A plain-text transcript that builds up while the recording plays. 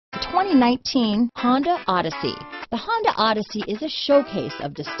2019 Honda Odyssey. The Honda Odyssey is a showcase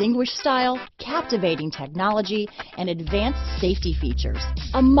of distinguished style, captivating technology, and advanced safety features.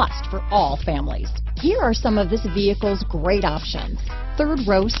 A must for all families. Here are some of this vehicle's great options: third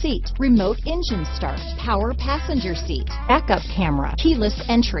row seat, remote engine start, power passenger seat, backup camera, keyless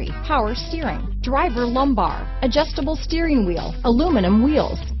entry, power steering, driver lumbar, adjustable steering wheel, aluminum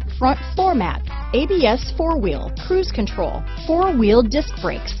wheels, front floor mat, ABS 4-wheel, cruise control, 4-wheel disc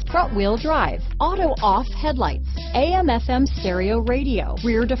brakes, front wheel drive, auto off headlights, AM/FM stereo radio,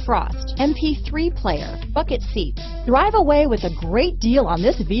 rear defrost, MP3 player, bucket seats. Drive away with a great deal on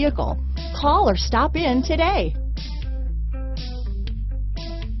this vehicle. Call or stop in today.